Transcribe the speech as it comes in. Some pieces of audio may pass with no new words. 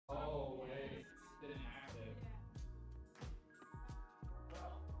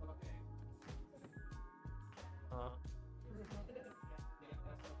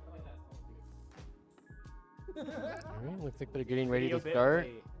Alright, looks like they're getting ready to start.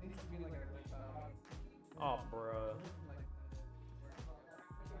 Oh, bro.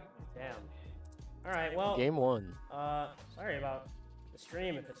 Damn. All right, well. Game 1. Sorry about the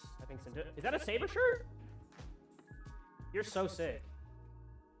stream if it's having some. Is that a Saber shirt? You're so sick.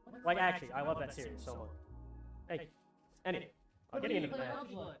 Like, actually, I love that series so much. Hey, anyway, getting into the match.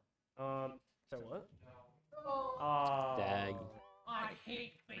 So what? Dag. I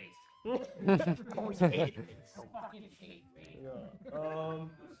hate face. Always hate it. Fucking hate face. Yeah.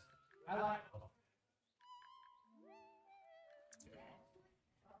 I like.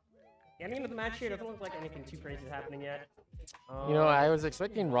 Getting into the match here doesn't look like anything too crazy is happening yet. You know, I was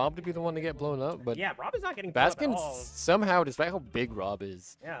expecting Rob to be the one to get blown up, but yeah, Rob is not getting blown up at Baskin all. somehow, despite how big Rob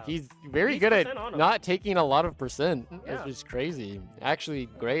is, Yeah. he's very good at not taking a lot of percent. It's just crazy. Actually,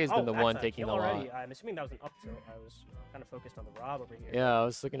 Gray has been the one taking a lot. I'm assuming that was an up tilt. I was kind of focused on the Rob over here. Yeah, I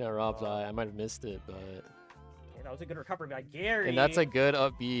was looking at Rob's eye. I might have missed it, but... Yeah, that was a good recovery by Gary. And that's a good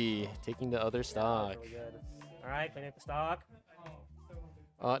up B, taking the other stock. Really good. All right, cleaning up the stock.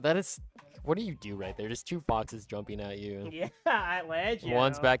 That is... What do you do right there? Just 2 foxes jumping at you. Yeah, at ledge.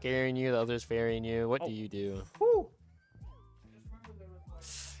 One's back airing you, the other's ferrying you. What do you do? Whew.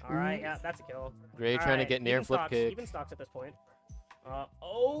 All right, yeah, that's a kill. Gray trying to get near flip kick. Even stocks at this point.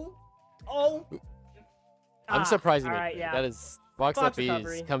 I'm surprised you right, that is Fox up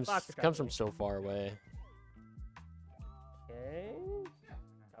B's comes from recovery. so far away. Okay.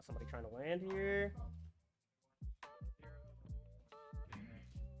 Got somebody trying to land here.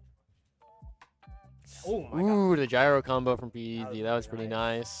 Oh my god. Ooh, the gyro combo from PeZ. That was pretty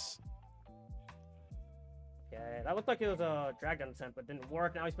nice. Okay, that looked like it was a drag down attempt, but didn't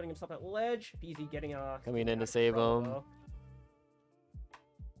work. Now he's putting himself at ledge. PeZ getting a coming in to save him.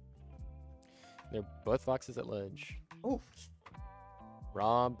 They're both foxes at ledge. Oof.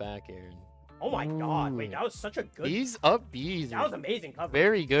 Rob back air. Oh my god, wait, that was such a good... These up B's. That was amazing coverage.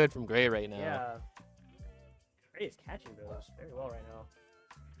 Very good from Gray right now. Yeah. Gray is catching those very well right now.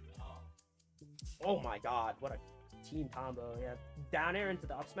 Oh my god, what a team combo. Yeah, down air into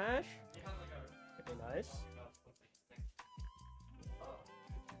the up smash. Pretty nice.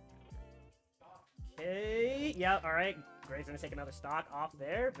 Okay, yeah, alright. Gray's gonna take another stock off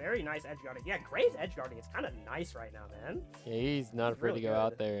there. Very nice edge guarding. Yeah, Gray's edge guarding is kind of nice right now, man. Yeah, he's not afraid to go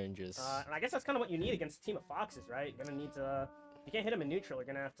out there and just... and I guess that's kind of what you need against a team of foxes, right? You're gonna need to... If you can't hit him in neutral, you're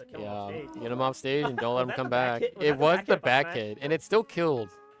gonna have to kill him off stage. Get him off stage and don't let him come back. Hit? It was the back hit, and it still killed.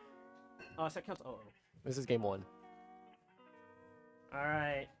 Oh, so that counts. Oh. This is game 1.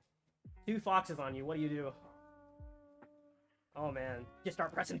 Alright. 2 foxes on you. What do you do? Oh, man. Just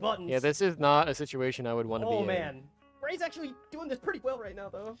start pressing buttons. Yeah, this is not a situation I would want to be in. Oh, man. Gray's actually doing this pretty well right now,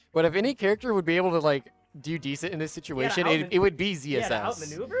 though. But if any character would be able to, like, do decent in this situation, it would be ZSS. Yeah, to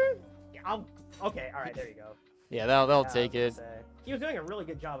outmaneuver? Yeah, okay, alright, there you go. Yeah, they'll take it. He was doing a really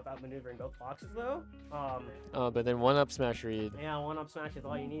good job of outmaneuvering both foxes, though. But then one up smash read. Yeah, one up smash is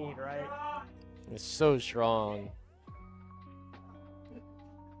all you need, right? It's so strong.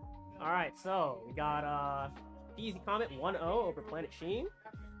 Alright, so we got PeZ Comet 1-0 over Planet Sheen.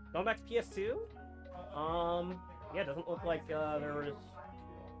 Going back to PS2. Yeah, it doesn't look like there was...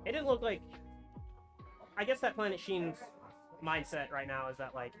 It didn't look like... I guess that Planet Sheen's mindset right now is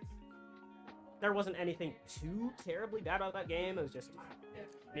that, like, there wasn't anything too terribly bad about that game. It was just...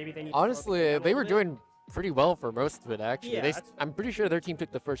 Maybe they need Honestly, they were doing pretty well for most of it, actually. Yeah, I'm pretty sure their team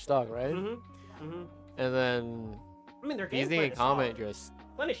took the first stock, right? And then... I mean, their PeZ gameplay and is Comet solid. just...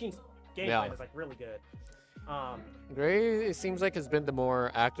 Planet Sheen's gameplay is, like, really good. Gray, it seems like, has been the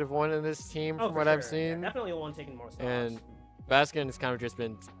more active one in this team from what I've seen. Yeah, definitely the one taking more stocks. And Baskin has kind of just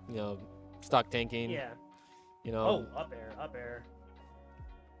been, you know, stock tanking. Yeah. You know. Oh, up air, up air.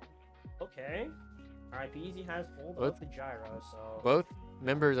 Okay. Alright, PeZ has hold of the gyro, so... Both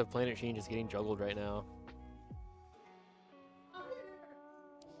members of Planet Sheen just getting juggled right now.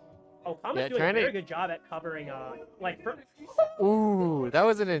 Oh, Comet's doing a very good job at covering, like... Ooh, that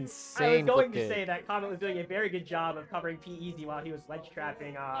was an insane I was going to say that Comet was doing a very good job of covering PeZ while he was ledge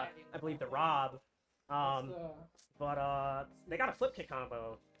trapping, I believe, the Rob. But they got a flip kick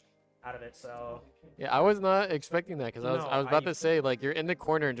combo out of it, so... Yeah, I was not expecting that, because I was about to say, like, you're in the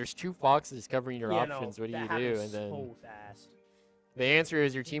corner and there's 2 foxes covering your options. What do you do? And then so fast. The answer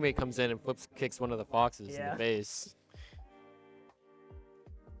is your teammate comes in and flips kicks one of the foxes in the face.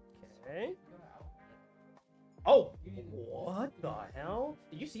 Okay. Oh, what the hell?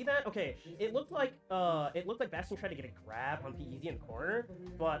 Did you see that? Okay, it looked like Baskin tried to get a grab on PeZ in the corner,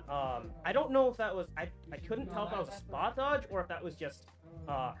 but I don't know if that was I couldn't tell if that was a spot dodge or if that was just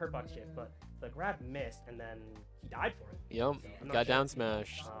hurtbox shift, but the grab missed, and then he died for it. Yep, got down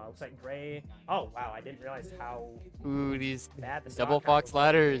smashed. Looks like Gray. Oh wow, I didn't realize how Ooh, these bad the double stock count fox was.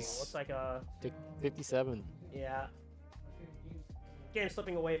 ladders. Looks like a 57. yeah. Game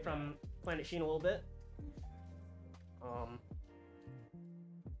slipping away from Planet Sheen a little bit.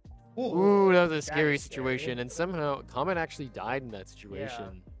 Ooh, that was a scary situation, and somehow Comet actually died in that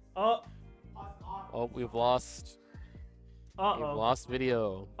situation. Yeah. Oh, we've lost. We've lost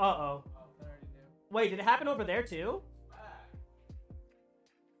video. Wait, did it happen over there too?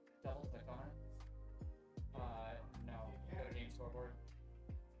 Double click on it. No. Go to game scoreboard.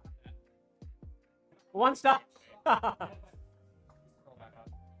 One stop. Scroll back up.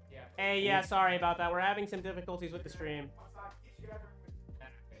 Yeah. Hey, yeah, sorry about that. We're having some difficulties with the stream.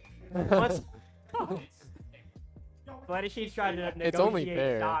 Planet Sheen's trying to It's only negotiate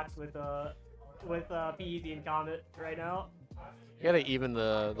fair. stocks with PeZ and Comet right now. You gotta even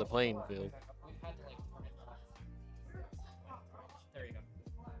the playing field. We've had to like there you go.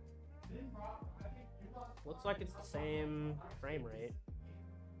 Looks like it's the same frame rate.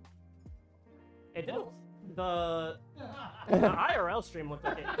 It didn't. The IRL stream looked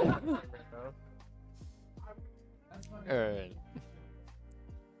like it did have the frame rate though. Alright.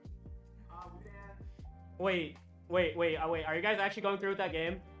 Wait. Are you guys actually going through with that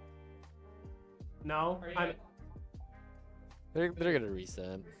game? No. They're gonna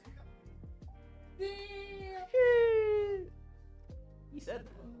reset. He said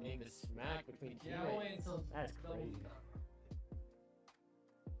that. Being the smack between Yeah, I'll wait until That's crazy.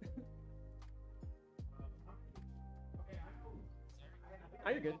 Oh,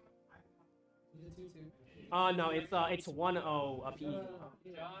 you're good. No, it's 1-0 up PeZ.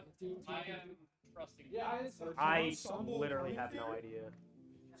 John, I am trusting. I literally have no idea.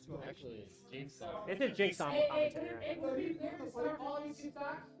 Actually, it's James. This is Jinx on commentary. Right?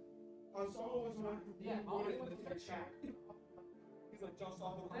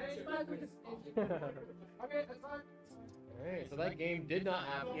 Alright, so that game did not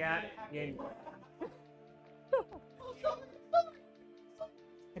happen. Yeah.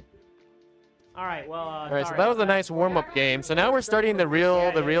 All right. Well. Alright, so that was a nice warm-up game. So now we're starting the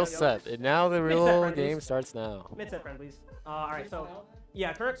real set. And now the real game starts now. Mid-set friend, please. All right. So,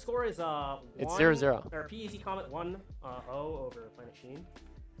 yeah, current score is It's 1-0. Or PeZ Comet 1-0 over Planet Sheen.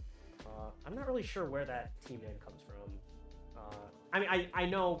 I'm not really sure where that team name comes from. I mean, I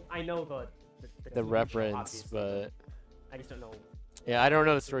know the The TV show, reference, obviously, but I just don't know. yeah, I don't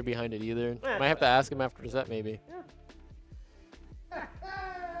know the story behind it either. Might have to ask him after the set, maybe. Yeah.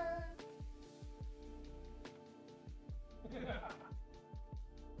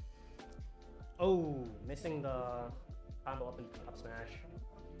 Oh, missing the combo up and up smash.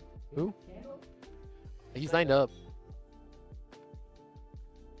 Who? He signed up.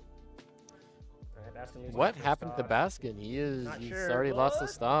 Alright, Baskin loses What first happened to stock. Baskin? He's sure, already lost the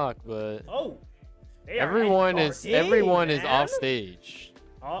but- stock, but Oh! They are everyone is guarding, man. off stage.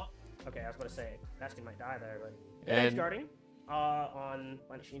 Oh, okay, I was about to say, Baskin might die there, but... And- he's guarding on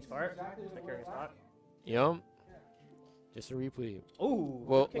Planet Sheen's part. Securing stock. Yep. Just a replay. Ooh!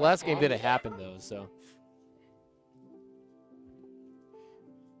 Well, okay. last game didn't happen though, so.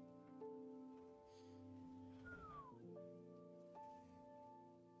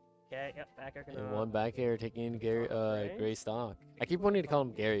 Okay, yep, back air And one back air taking Gary, Gray. Gray stock. I keep wanting to call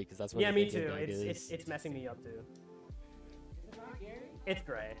him Gary because that's what Yeah, I me think too. Gag is. It's messing me up too. It's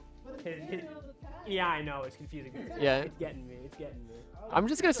Gray. Yeah, I know, it's confusing. Yeah. It's getting me, it's getting me. I'm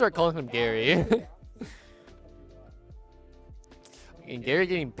just gonna start calling him Gary. And Gary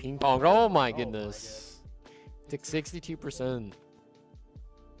getting ping ponged. Oh my goodness. Took 62%.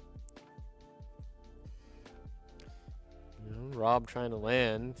 Rob trying to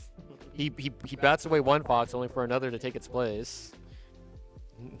land. He bats away one fox only for another to take its place.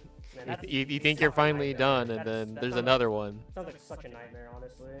 Man, You think you're finally done, and then there's another one. Sounds like such a nightmare,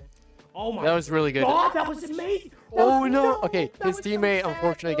 honestly. Oh my That was really good. God, that was amazing! Oh no! Okay, that his was so teammate sad.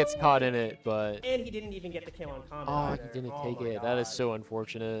 unfortunately gets caught in it, but And he didn't even get the kill on Comet. oh, either. he didn't Oh take my it. That is God. so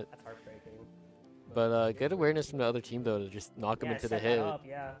unfortunate. That's heartbreaking. But good awareness from the other team though to just knock him Yeah, into the set that hit. up,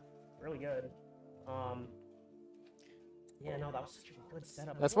 yeah, really good. Yeah, no, that was such a good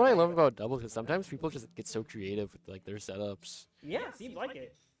setup. That's what I love about doubles, because sometimes people just get so creative with like their setups. Yeah, seems like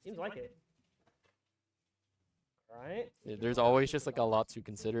it. Seems like it. Alright. There's always just like a lot to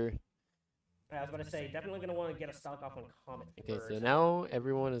consider. I was about to say, definitely gonna want to get a stock off on Comet. Okay, so first. now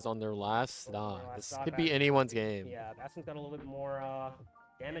everyone is on their last Their stock. last This stock, could be Baskin. anyone's game. Yeah, Baskin's got a little bit more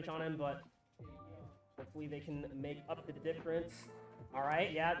damage on him, but hopefully they can make up the difference. All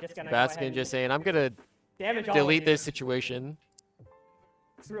right, yeah, just gonna go ahead Baskin and just saying, I'm gonna damage all delete of you. this situation.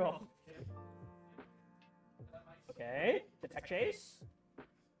 Roll. Okay, the tech chase.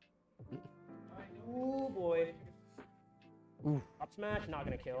 Ooh boy. Ooh. Up smash, not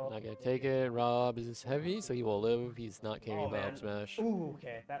gonna kill. Not gonna take it. Rob is heavy, so he will live. He's not carrying the man. up smash. Ooh,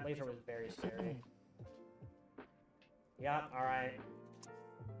 okay. That laser was very scary. Yeah, alright.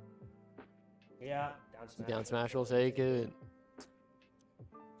 Yeah, down smash. Down smash will take it.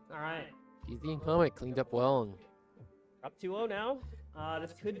 Alright. PeZ and Comet cleaned up well. Up 2-0 now.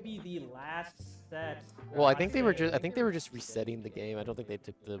 This could be the last set. Well, I think they were just resetting the game. I don't think they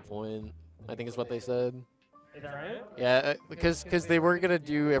took the point. I think is what they said. Is that right? Yeah, because they were gonna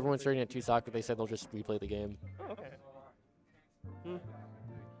do everyone starting at 2 stock, but they said they'll just replay the game. Oh, okay. Hmm.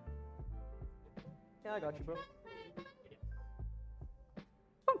 Yeah, I got you, bro.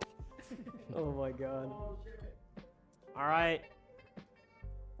 Oh my god. Alright.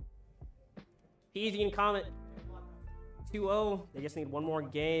 PeZ and Comet 2-0. They just need one more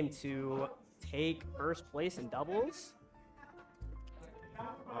game to take first place in doubles.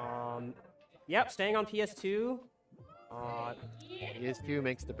 Yep, staying on PS2. PS2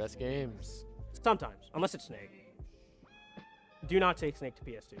 makes the best games. Sometimes, unless it's Snake. Do not take Snake to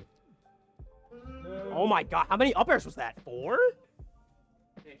PS2. Oh my god, how many up airs was that? 4?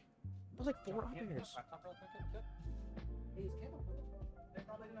 That was like 4 up airs.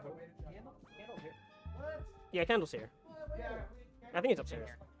 Yeah, Candle's here. I think it's upstairs.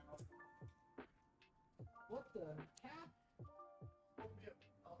 What the cat?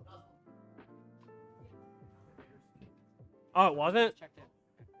 Oh, it wasn't?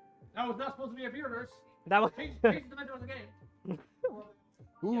 That was not supposed to be a beer nurse. That was. Change the mentor of the game.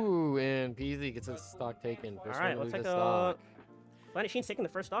 Ooh, and PeZ gets his stock taken. First Alright, one looks to lose like his stock. Planet Sheen's taking the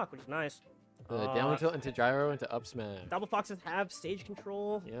first stock, which is nice. Down tilt into gyro into up smash. Double Foxes have stage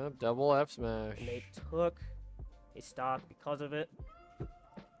control. Yep, double F smash. And they took a stock because of it.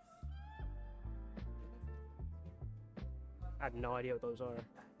 I have no idea what those are.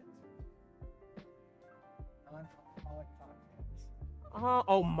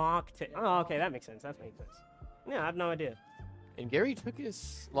 Oh, mock. Oh, okay, that makes sense. That makes sense. Yeah, I have no idea. And Gary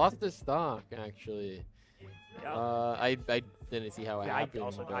lost his stock actually. Yeah. I didn't see how it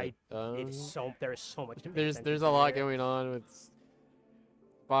happened. There is so much. There's a lot going on with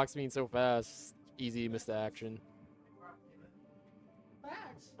Fox being so fast. Easy missed the action.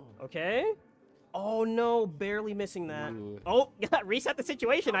 Okay. Oh no, barely missing that. Ooh. Oh, reset the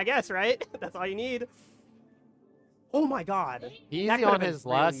situation, I guess, right? That's all you need. Oh my god. He's on his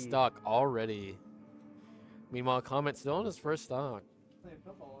last stock already. Meanwhile, Comet still on his first stock.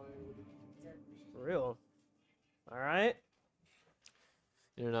 For real. Alright.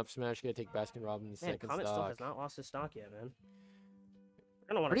 In an up smash, gonna take Baskin Robbins' second Comet stock. still has not lost his stock yet, man. We're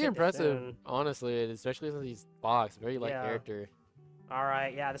gonna want Pretty impressive, honestly, especially with these box. Very light character.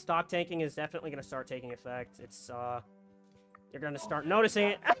 Alright, yeah, the stock tanking is definitely gonna start taking effect. It's you're gonna start noticing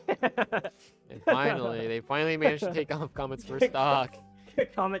it. And finally, they finally managed to take off Comet's first stock.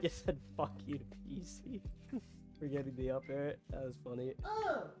 Comet just said "fuck you" to PeZ for getting the up air. That was funny.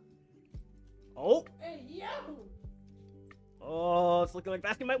 Oh. Hey, yo. Oh, it's looking like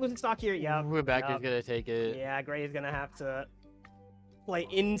Baskin might lose stock here. Yeah. Backer's gonna take it. Yeah, Gray is gonna have to play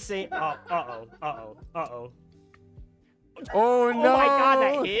insane. Oh no! Oh my god,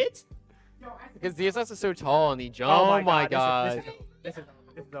 that hit! Because DSS is so tall and he jumped. Oh my god. This is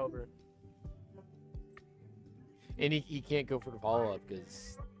over. And he can't go for the follow up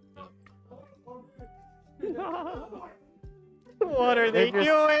because. What are they doing?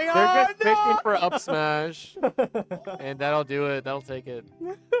 They're just fishing for up smash. And that'll do it. That'll take it.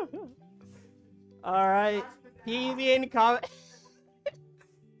 Alright. PeZ and Comet.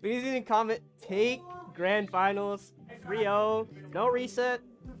 PeZ and Comet take grand finals 3-0. No reset.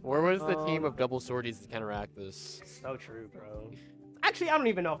 Where was the team of double swordies to counteract this? So true, bro. Actually, I don't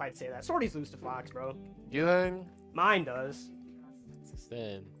even know if I'd say that. Swordies lose to Fox, bro. Do they? Mine does.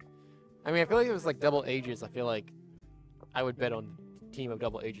 Sad. I mean, I feel like it was like double Aegis. I feel like I would bet on team of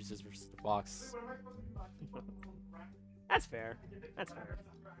double Aegis versus the Fox. That's fair. That's fair.